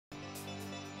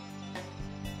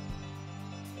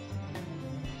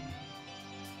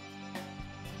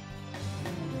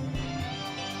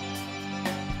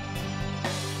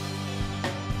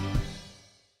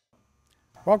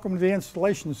Welcome to the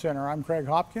Installation Center. I'm Craig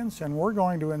Hopkins, and we're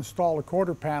going to install a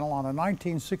quarter panel on a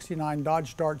 1969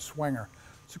 Dodge Dart Swinger.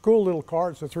 It's a cool little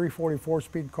car. It's a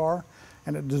 344-speed car,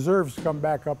 and it deserves to come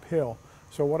back uphill.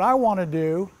 So what I want to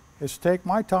do is take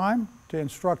my time to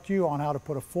instruct you on how to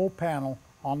put a full panel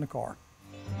on the car.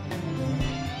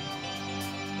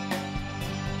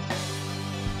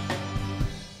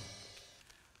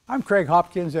 I'm Craig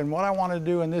Hopkins, and what I want to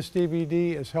do in this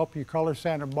DVD is help you color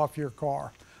sand and buff your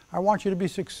car. I want you to be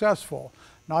successful.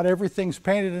 Not everything's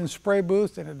painted in spray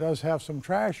booth, and it does have some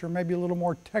trash or maybe a little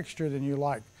more texture than you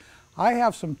like. I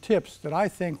have some tips that I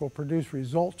think will produce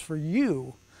results for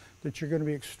you that you're going to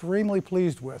be extremely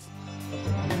pleased with.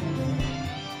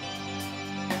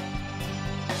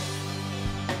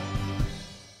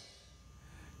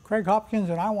 Craig Hopkins,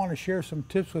 and I want to share some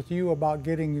tips with you about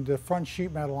getting the front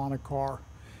sheet metal on a car.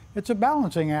 It's a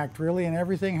balancing act, really, and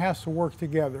everything has to work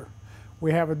together.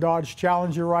 We have a Dodge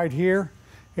Challenger right here.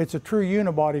 It's a true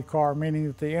unibody car, meaning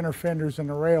that the inner fenders and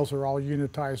the rails are all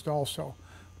unitized also.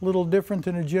 A little different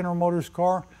than a General Motors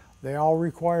car. They all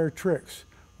require tricks.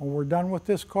 When we're done with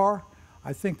this car,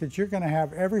 I think that you're going to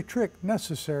have every trick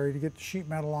necessary to get the sheet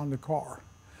metal on the car.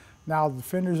 Now, the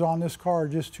fenders on this car are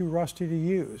just too rusty to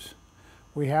use.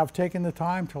 We have taken the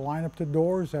time to line up the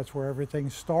doors. That's where everything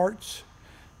starts.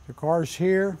 The car's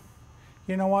here.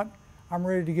 You know what? I'm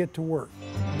ready to get to work.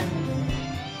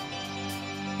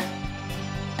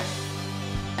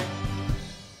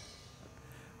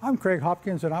 I'm Craig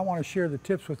Hopkins, and I want to share the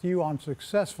tips with you on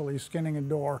successfully skinning a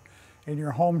door in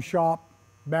your home shop,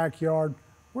 backyard,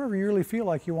 wherever you really feel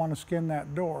like you want to skin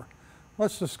that door.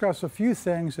 Let's discuss a few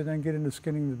things and then get into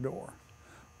skinning the door.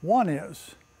 One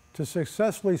is, to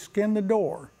successfully skin the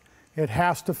door, it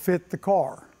has to fit the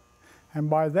car.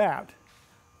 And by that,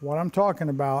 what I'm talking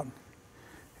about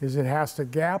is it has to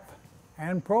gap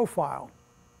and profile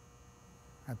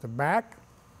at the back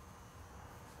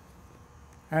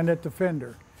and at the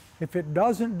fender. If it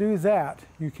doesn't do that,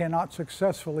 you cannot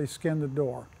successfully skin the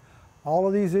door. All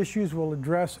of these issues we'll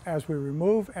address as we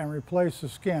remove and replace the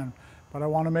skin, but I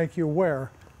want to make you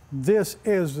aware, this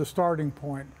is the starting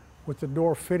point with the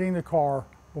door fitting the car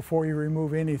before you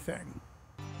remove anything.